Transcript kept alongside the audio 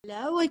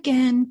Hello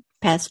again,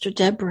 Pastor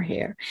Deborah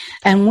here,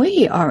 and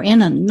we are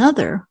in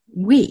another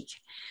week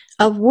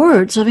of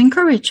words of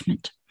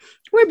encouragement.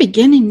 We're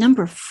beginning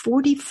number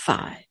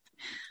 45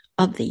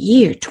 of the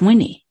year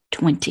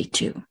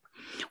 2022.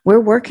 We're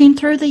working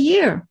through the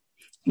year.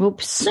 We'll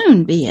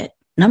soon be at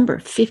number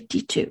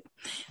 52.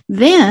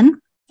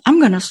 Then I'm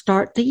going to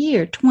start the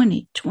year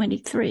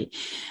 2023.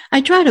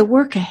 I try to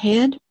work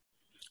ahead,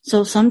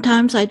 so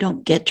sometimes I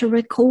don't get to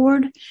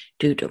record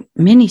due to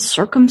many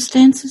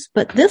circumstances,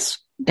 but this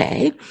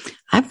day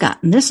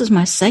this is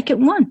my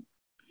second one.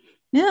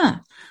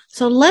 Yeah.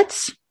 So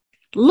let's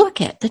look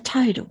at the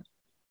title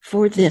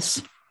for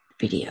this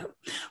video.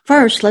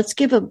 First, let's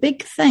give a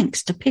big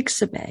thanks to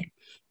Pixabay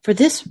for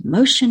this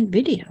motion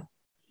video.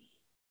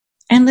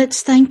 And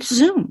let's thank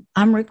Zoom.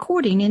 I'm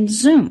recording in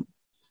Zoom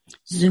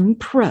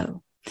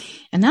Pro.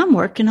 And I'm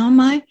working on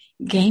my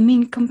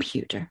gaming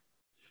computer.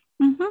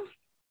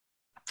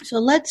 So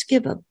let's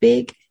give a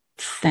big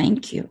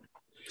thank you.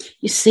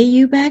 You see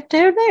you back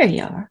there? There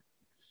you are.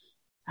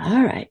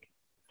 All right.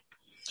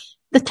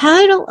 The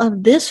title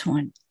of this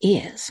one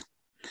is,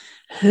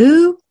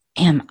 Who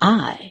Am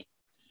I?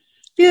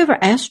 Have you ever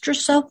asked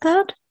yourself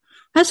that?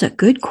 That's a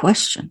good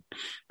question.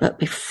 But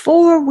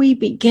before we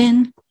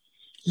begin,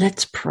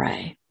 let's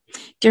pray.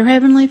 Dear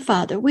Heavenly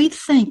Father, we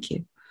thank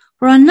you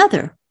for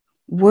another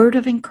word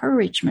of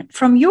encouragement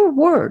from your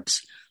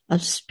words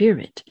of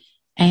spirit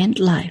and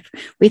life.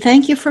 We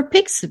thank you for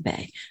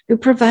Pixabay, who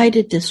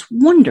provided this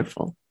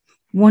wonderful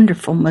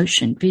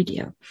motion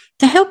video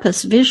to help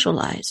us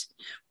visualize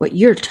what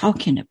you're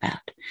talking about.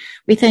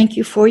 We thank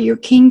you for your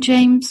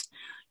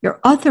your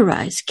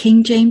authorized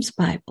King James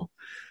Bible,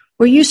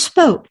 where you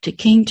spoke to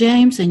King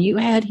James and you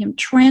had him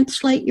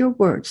translate your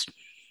words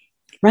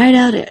right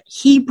out of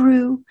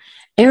Hebrew,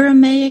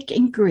 Aramaic,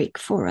 and Greek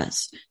for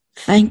us.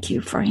 Thank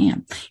you for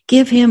him.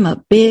 Give him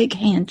a big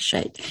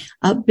handshake,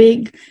 a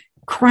big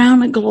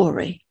crown of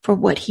glory for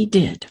what he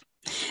did.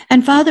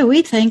 And Father,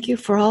 we thank you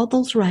for all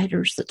those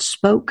writers that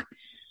spoke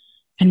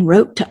and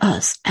wrote to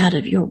us out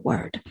of your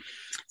word.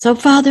 So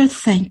Father,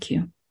 thank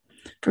you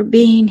for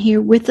being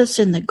here with us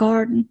in the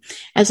garden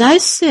as I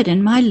sit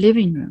in my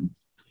living room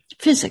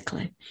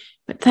physically.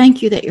 But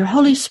thank you that your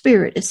Holy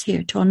Spirit is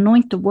here to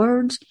anoint the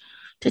words,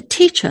 to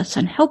teach us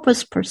and help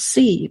us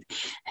perceive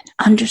and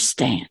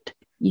understand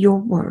your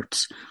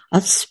words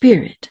of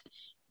spirit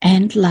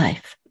and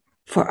life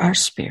for our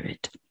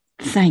spirit.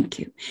 Thank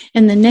you.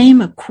 In the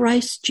name of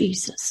Christ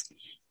Jesus,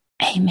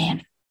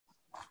 amen.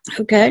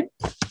 Okay,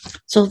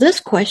 so this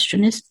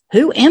question is,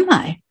 who am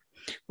I?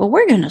 Well,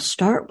 we're going to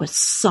start with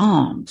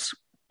Psalms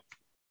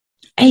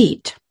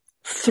 8,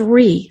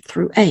 3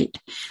 through 8.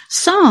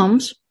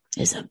 Psalms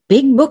is a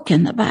big book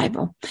in the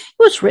Bible. It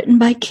was written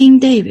by King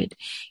David.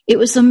 It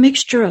was a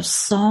mixture of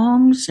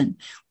songs and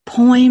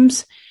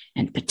poems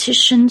and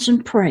petitions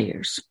and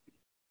prayers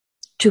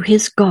to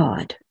his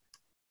God.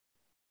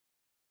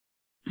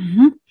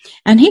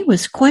 And he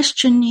was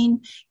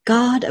questioning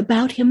God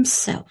about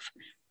himself.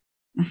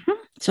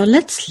 So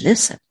let's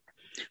listen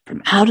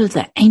from out of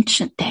the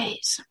ancient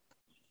days.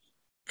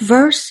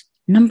 Verse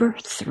number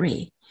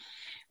 3.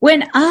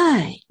 When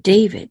I,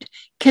 David,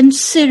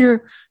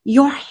 consider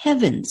your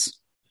heavens,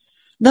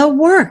 the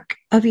work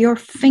of your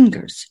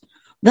fingers,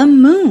 the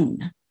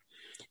moon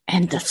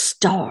and the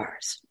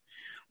stars,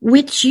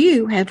 which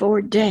you have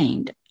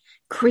ordained,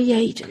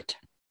 created.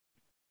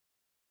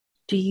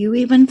 Do you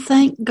even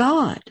thank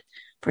God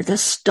for the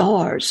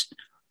stars,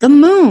 the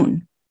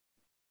moon,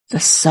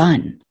 the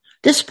sun,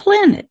 this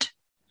planet?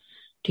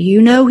 Do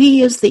you know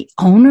he is the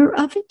owner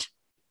of it?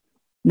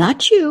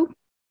 Not you,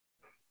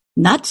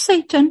 not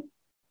Satan.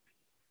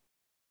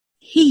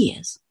 He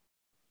is.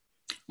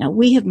 Now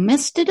we have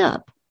messed it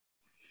up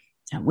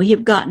and we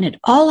have gotten it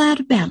all out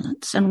of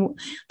balance, and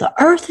the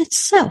earth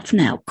itself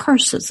now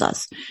curses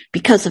us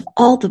because of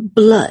all the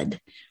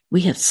blood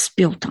we have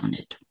spilt on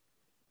it.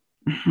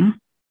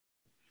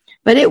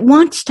 But it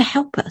wants to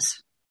help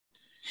us.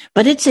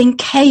 But it's in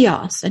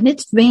chaos, and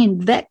it's being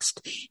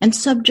vexed and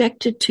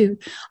subjected to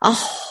a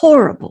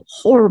horrible,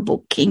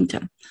 horrible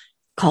kingdom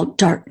called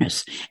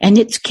darkness, and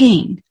its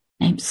king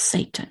named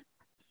Satan.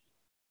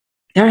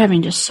 They're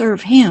having to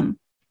serve him.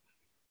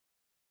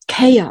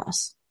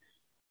 Chaos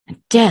and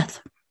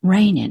death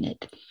reign in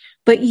it.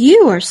 But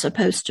you are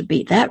supposed to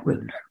be that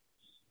ruler.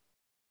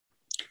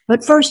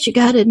 But first you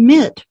got to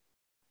admit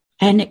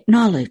and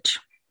acknowledge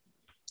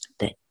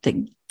that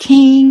the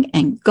King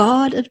and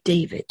God of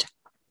David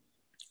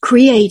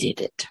created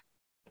it.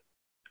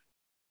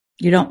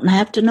 You don't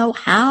have to know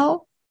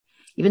how,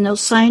 even though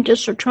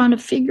scientists are trying to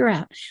figure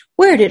out,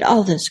 where did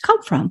all this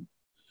come from?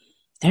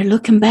 They're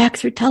looking back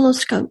through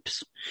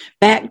telescopes,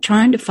 back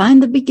trying to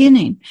find the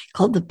beginning,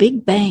 called the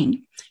Big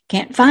Bang.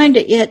 Can't find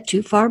it yet,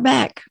 too far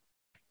back.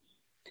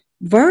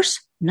 Verse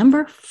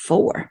number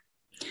 4.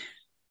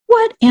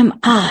 What am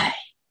I,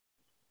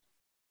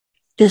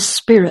 this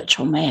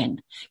spiritual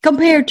man,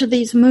 compared to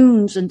these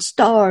moons and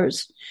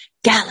stars,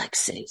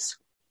 galaxies,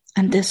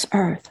 and this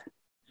earth,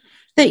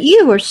 that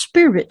you are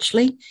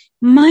spiritually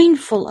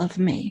mindful of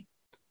me,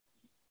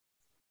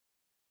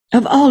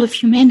 of all of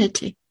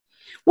humanity?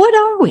 What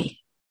are we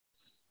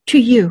to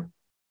you?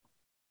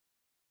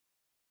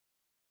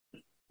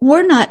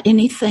 We're not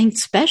anything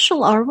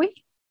special, are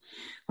we?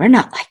 We're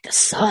not like the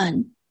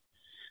sun.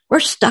 We're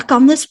stuck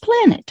on this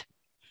planet.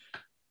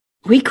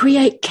 We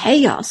create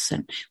chaos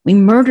and we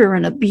murder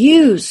and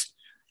abuse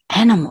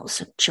animals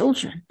and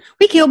children.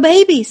 We kill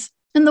babies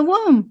in the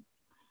womb.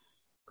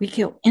 We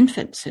kill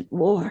infants at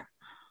war.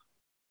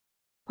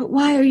 But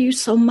why are you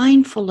so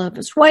mindful of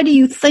us? Why do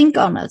you think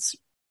on us?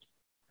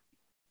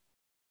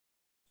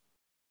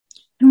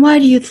 And why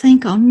do you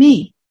think on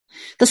me,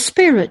 the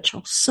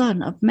spiritual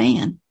Son of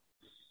Man?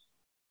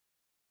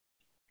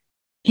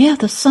 Yeah,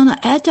 the son of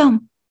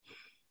Adam,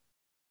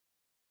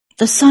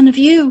 the son of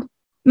you,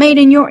 made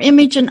in your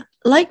image and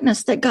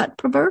likeness that got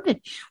perverted.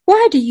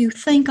 Why do you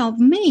think of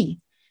me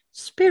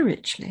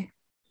spiritually?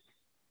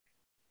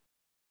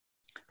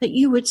 That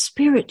you would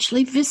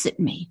spiritually visit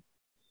me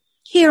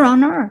here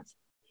on earth.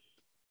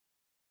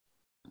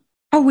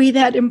 Are we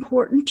that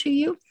important to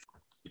you?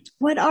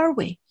 What are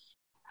we?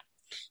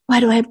 Why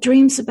do I have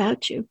dreams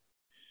about you?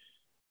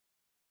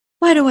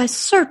 Why do I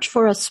search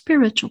for a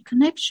spiritual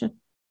connection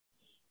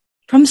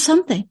from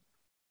something?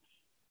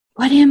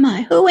 What am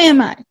I? Who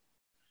am I?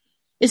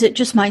 Is it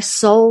just my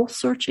soul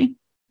searching?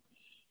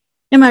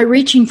 Am I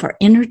reaching for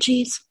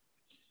energies?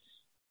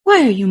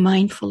 Why are you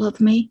mindful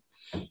of me?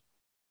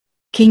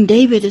 King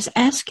David is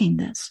asking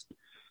this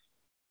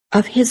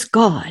of his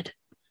God.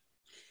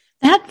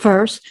 That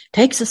verse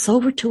takes us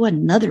over to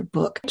another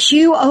book. That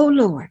you, O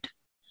Lord,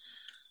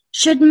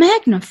 should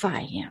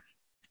magnify him.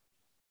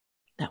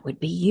 That would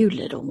be you,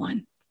 little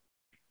one.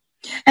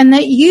 And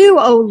that you,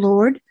 O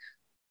Lord,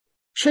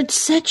 should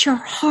set your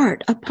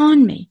heart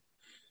upon me,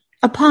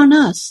 upon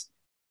us,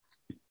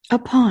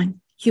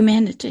 upon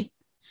humanity.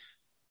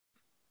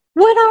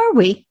 What are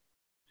we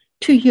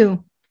to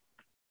you?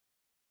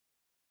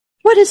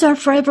 What is our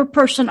forever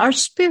person, our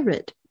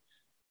spirit,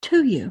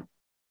 to you?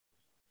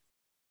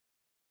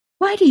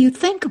 Why do you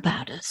think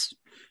about us?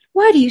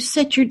 Why do you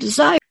set your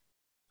desire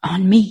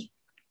on me?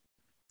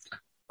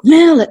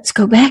 Now let's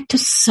go back to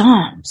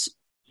Psalms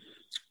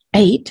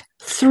 8,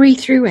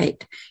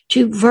 3-8,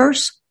 to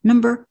verse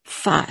number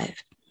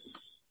 5.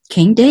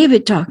 King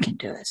David talking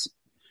to us.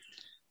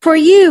 For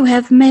you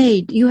have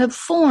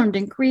formed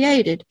and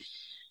created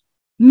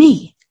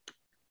me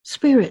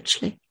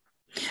spiritually,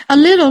 a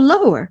little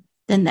lower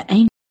than the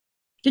angels.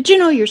 Did you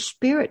know your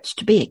spirit's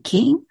to be a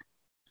king?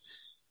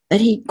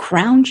 That he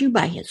crowned you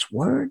by his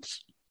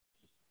words?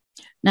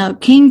 Now,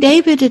 King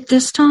David at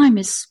this time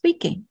is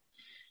speaking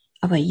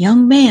of a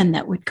young man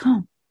that would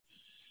come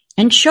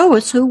and show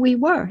us who we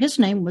were. His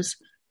name was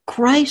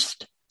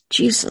Christ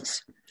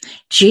Jesus.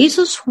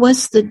 Jesus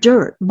was the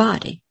dirt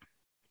body,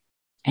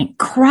 and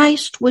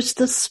Christ was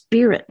the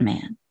spirit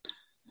man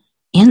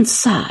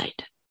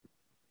inside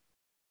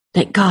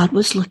that God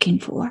was looking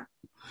for,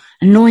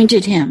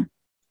 anointed him,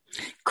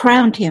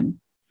 crowned him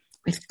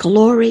with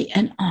glory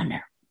and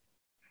honor.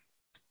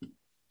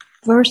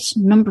 Verse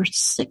number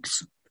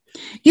 6.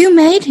 You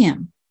made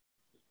him,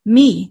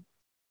 me,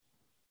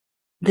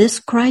 this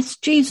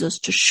Christ Jesus,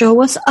 to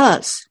show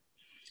us,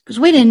 because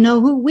we didn't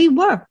know who we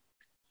were.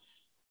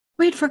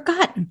 We had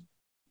forgotten.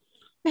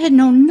 We had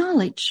no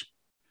knowledge,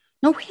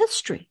 no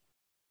history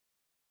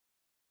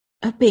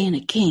of being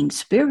a king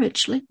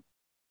spiritually.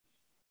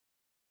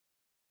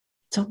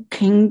 So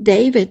King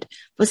David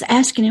was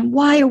asking him,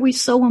 why are we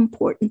so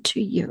important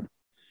to you?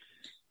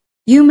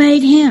 You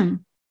made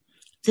him,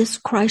 this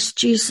Christ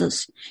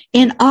Jesus,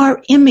 in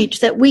our image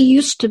that we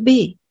used to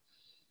be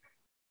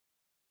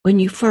when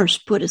you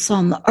first put us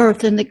on the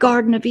earth in the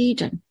Garden of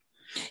Eden.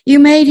 You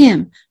made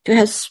him to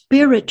have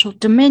spiritual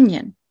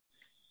dominion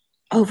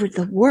over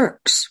the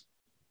works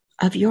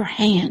of your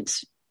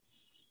hands.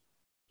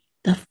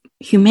 The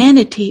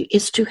humanity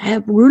is to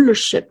have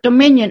rulership,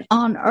 dominion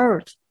on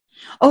earth,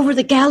 over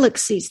the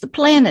galaxies, the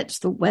planets,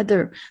 the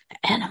weather,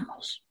 the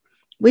animals.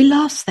 We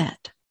lost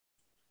that.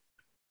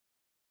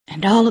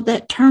 And all of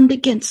that turned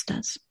against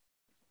us.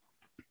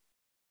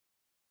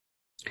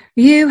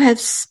 You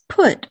have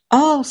put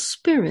all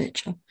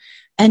spiritual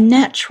and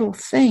natural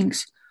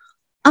things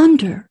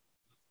under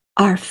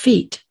our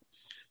feet.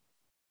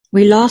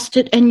 We lost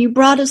it, and you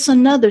brought us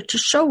another to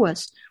show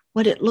us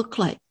what it looked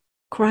like,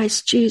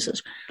 Christ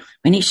Jesus.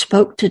 When he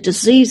spoke to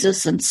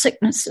diseases and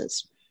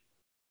sicknesses,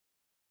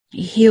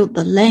 he healed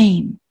the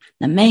lame,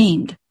 the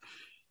maimed.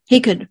 He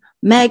could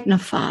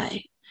magnify,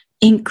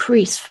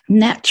 increase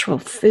natural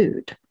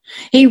food.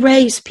 He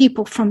raised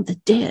people from the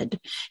dead.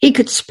 He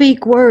could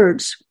speak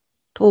words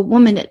to a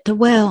woman at the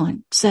well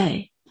and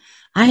say,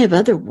 I have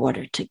other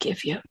water to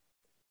give you.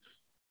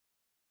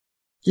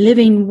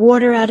 Living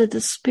water out of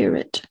the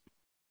Spirit.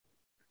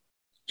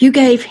 You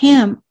gave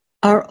him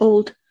our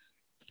old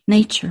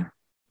nature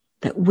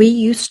that we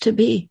used to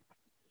be.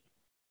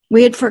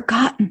 We had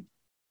forgotten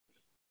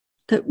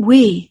that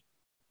we,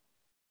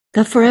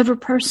 the forever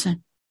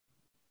person,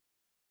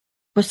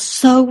 was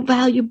so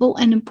valuable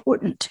and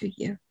important to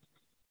you.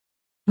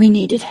 We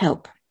needed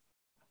help.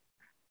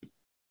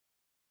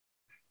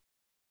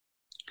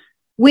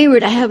 We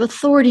were to have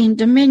authority and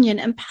dominion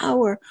and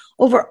power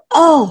over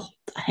all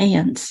the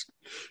hands,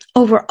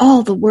 over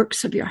all the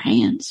works of your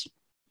hands.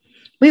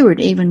 We were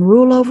to even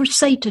rule over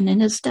Satan and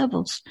his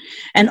devils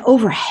and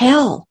over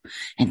hell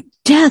and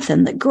death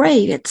and the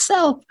grave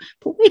itself.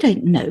 But we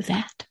didn't know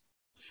that.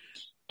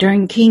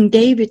 During King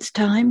David's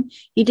time,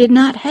 he did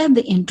not have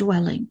the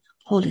indwelling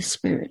Holy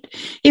Spirit.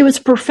 He was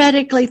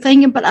prophetically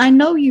thinking, but I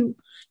know you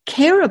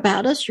care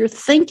about us. You're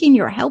thinking,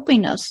 you're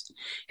helping us.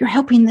 You're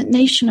helping the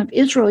nation of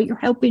Israel. You're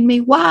helping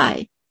me.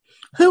 Why?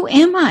 Who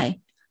am I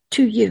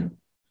to you?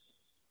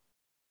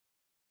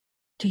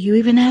 Do you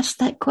even ask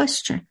that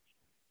question?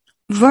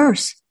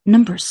 Verse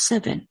number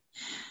 7.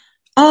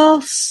 All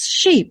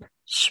sheep,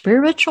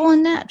 spiritual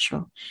and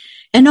natural,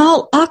 and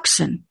all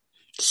oxen,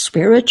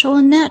 spiritual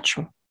and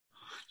natural.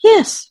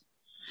 Yes,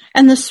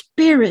 and the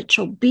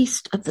spiritual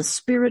beast of the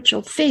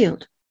spiritual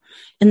field,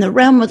 in the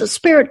realm of the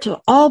spirit, to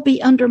all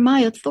be under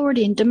my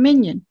authority and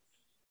dominion.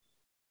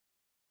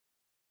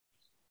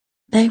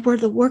 They were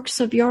the works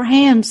of your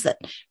hands, that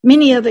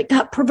many of it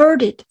got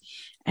perverted,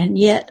 and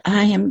yet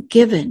I am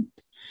given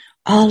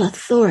all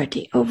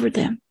authority over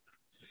them.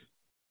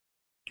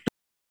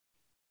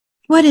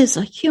 What is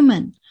a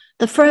human,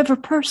 the forever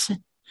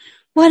person?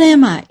 What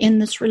am I in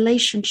this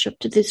relationship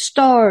to the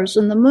stars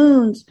and the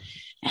moons,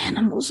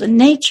 animals and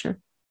nature?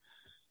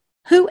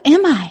 Who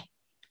am I?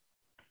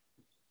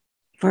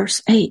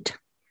 Verse 8.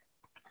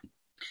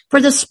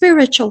 For the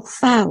spiritual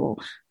fowl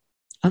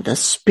of the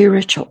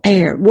spiritual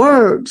air,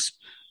 words,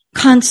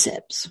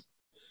 concepts,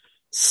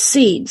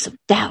 seeds of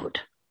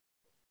doubt,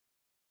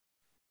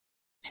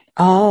 and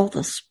all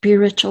the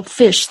spiritual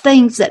fish,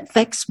 things that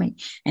vex me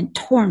and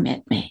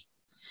torment me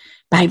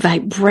by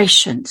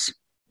vibrations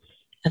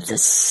of the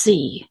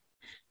sea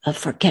of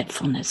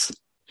forgetfulness,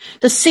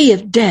 the sea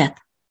of death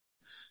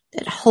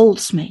that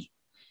holds me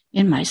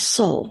in my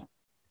soul.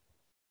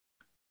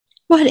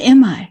 What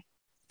am I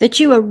that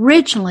you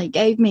originally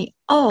gave me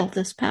all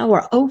this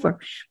power over,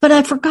 but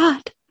I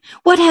forgot?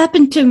 What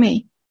happened to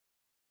me?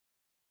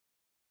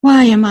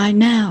 Why am I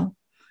now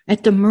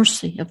at the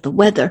mercy of the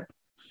weather,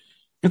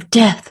 of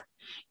death,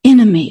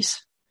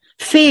 enemies,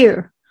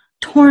 fear,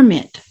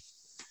 torment?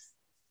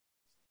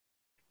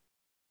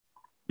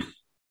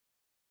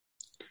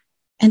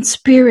 And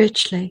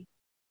spiritually,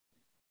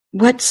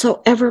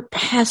 whatsoever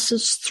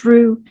passes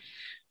through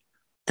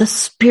the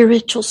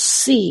spiritual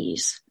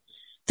seas,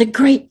 the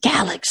great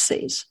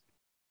galaxies.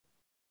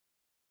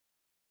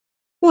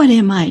 What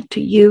am I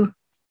to you?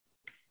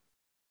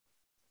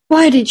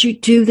 Why did you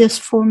do this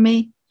for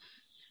me?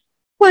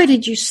 Why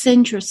did you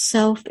send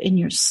yourself and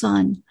your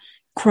Son,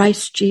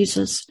 Christ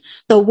Jesus,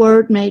 the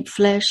Word made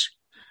flesh?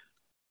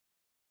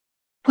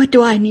 What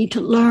do I need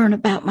to learn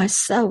about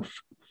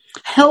myself?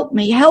 Help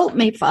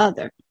me,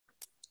 Father.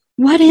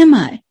 What am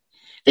I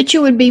that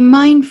you would be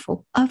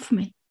mindful of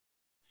me?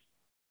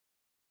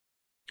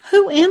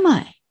 Who am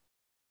I?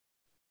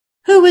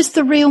 Who is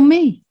the real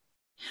me?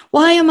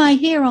 Why am I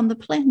here on the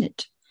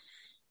planet?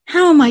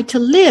 How am I to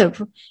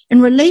live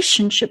in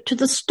relationship to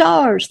the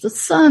stars, the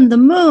sun, the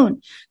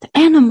moon, the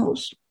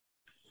animals?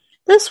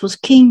 This was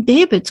King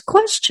David's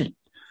question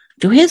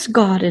to his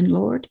God and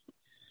Lord.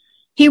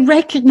 He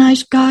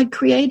recognized God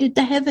created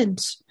the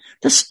heavens,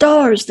 the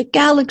stars, the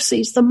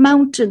galaxies, the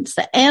mountains,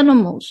 the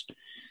animals,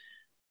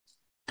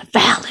 the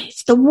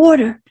valleys, the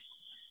water.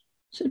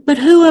 But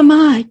who am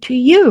I to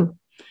you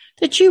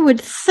that you would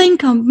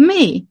think of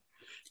me?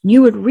 And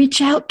you would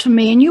reach out to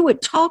me and you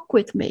would talk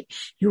with me.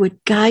 You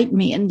would guide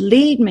me and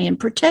lead me and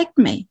protect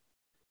me.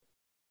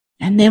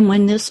 And then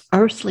when this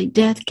earthly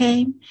death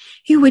came,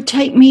 you would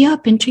take me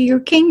up into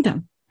your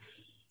kingdom.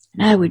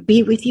 And I would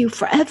be with you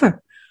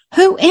forever.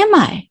 Who am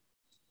I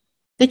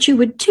that you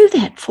would do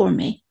that for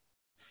me?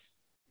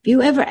 Have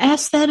you ever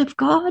asked that of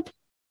God?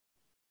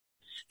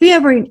 Have you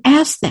ever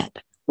asked that?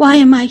 Why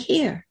am I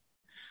here?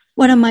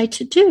 What am I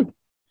to do?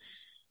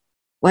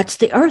 What's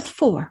the earth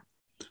for?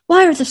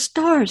 Why are the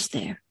stars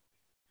there?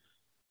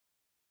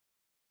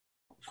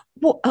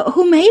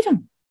 Who made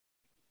them?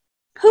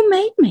 Who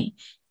made me?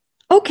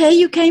 Okay,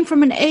 you came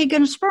from an egg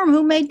and a sperm.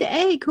 Who made the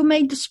egg? Who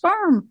made the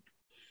sperm?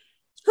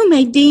 Who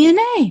made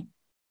DNA?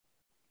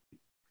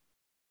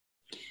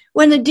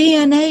 When the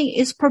DNA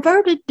is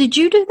perverted, did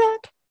you do that?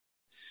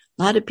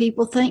 A lot of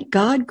people think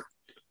God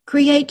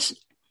creates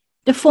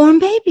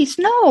deformed babies.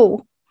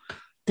 No.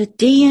 The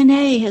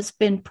DNA has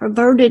been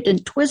perverted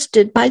and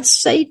twisted by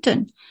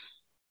Satan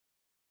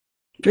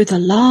through the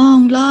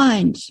long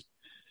lines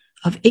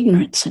of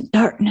ignorance and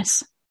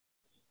darkness.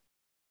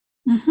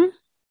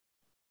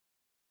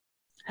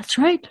 That's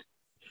right.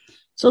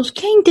 So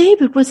King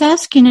David was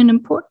asking an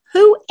important,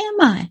 who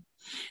am I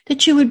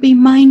that you would be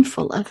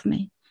mindful of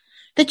me,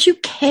 that you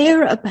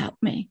care about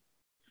me?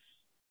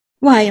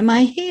 Why am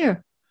I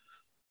here?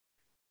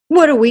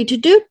 What are we to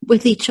do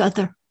with each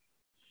other?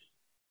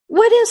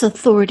 What is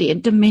authority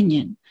and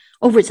dominion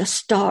over the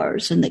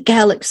stars and the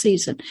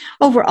galaxies and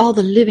over all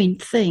the living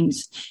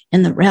things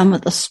in the realm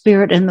of the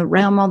spirit and the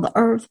realm of the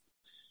earth?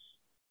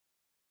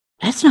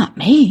 That's not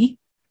me.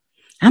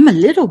 I'm a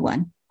little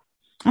one.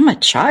 I'm a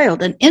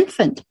child, an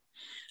infant.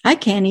 I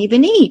can't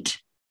even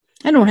eat.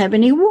 I don't have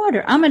any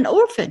water. I'm an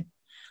orphan.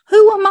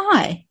 Who am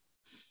I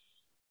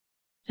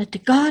that the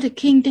God of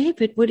King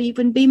David would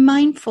even be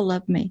mindful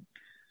of me,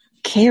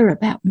 care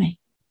about me?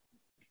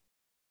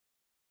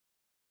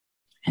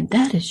 And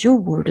that is your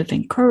word of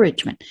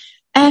encouragement.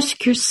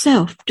 Ask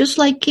yourself, just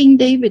like King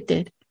David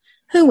did,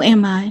 who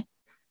am I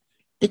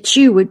that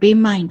you would be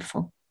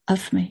mindful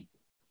of me?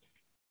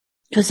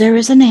 Because there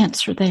is an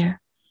answer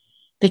there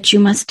that you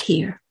must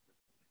hear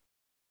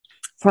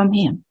from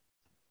him.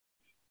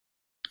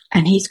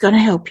 And he's going to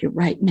help you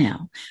right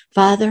now.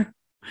 Father,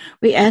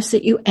 we ask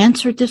that you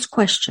answer this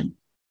question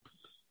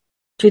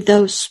to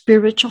those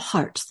spiritual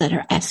hearts that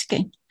are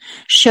asking.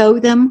 Show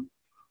them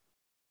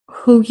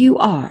who you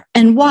are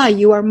and why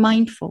you are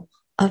mindful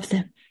of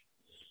them.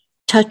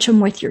 Touch them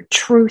with your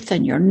truth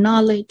and your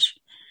knowledge.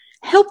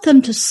 Help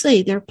them to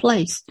see their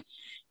place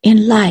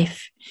in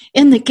life,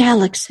 in the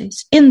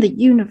galaxies, in the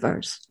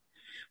universe,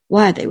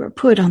 why they were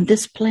put on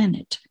this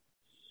planet.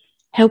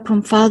 Help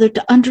them, Father,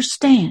 to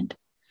understand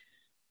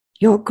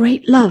your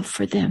great love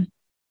for them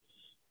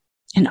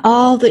and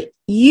all that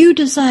you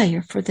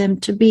desire for them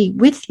to be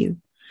with you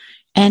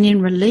and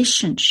in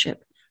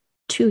relationship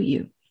to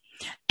you.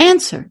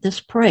 Answer this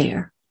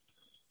prayer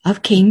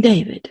of King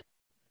David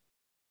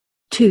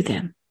to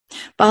them.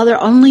 Father,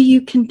 only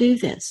you can do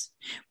this.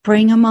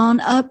 Bring them on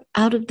up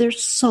out of their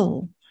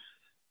soul.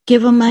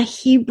 Give them a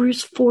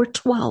Hebrews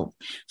 4:12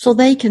 so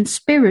they can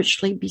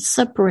spiritually be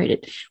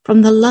separated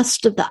from the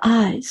lust of the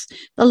eyes,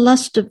 the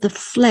lust of the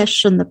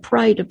flesh and the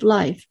pride of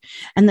life,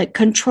 and the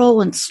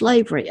control and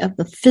slavery of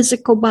the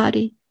physical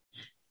body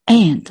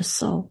and the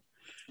soul.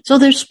 So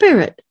their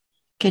spirit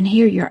can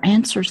hear your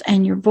answers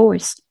and your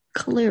voice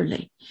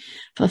clearly.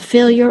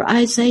 Fulfill your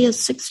Isaiah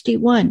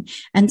 61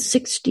 and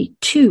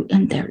 62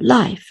 in their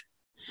life.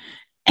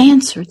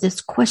 Answer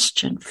this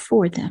question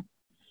for them,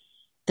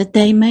 that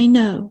they may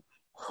know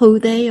who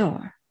they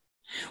are,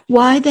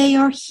 why they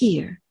are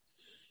here,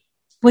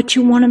 what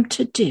you want them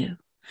to do,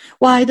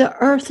 why the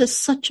earth is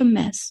such a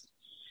mess,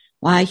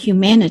 why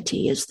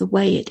humanity is the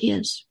way it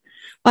is,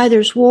 why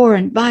there's war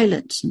and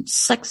violence and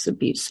sex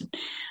abuse and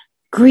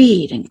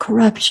greed and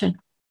corruption,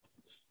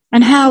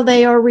 and how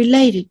they are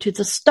related to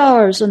the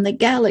stars and the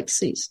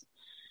galaxies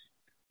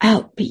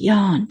out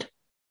beyond,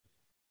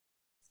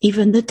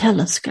 even the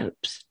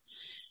telescopes.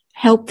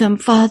 Help them,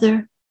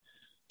 Father,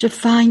 to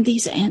find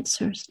these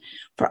answers,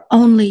 for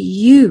only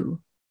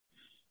you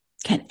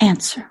can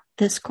answer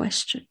this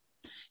question.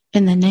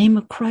 In the name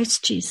of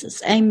Christ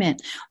Jesus, amen.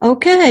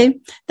 Okay,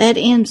 that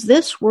ends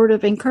this word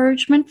of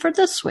encouragement for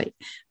this week.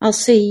 I'll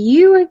see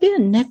you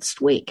again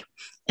next week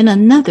in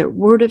another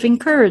word of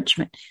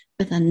encouragement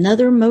with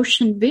another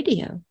motion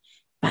video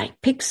by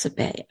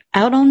Pixabay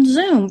out on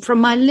Zoom from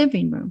my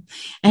living room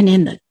and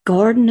in the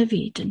Garden of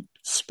Eden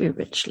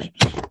spiritually.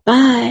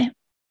 Bye.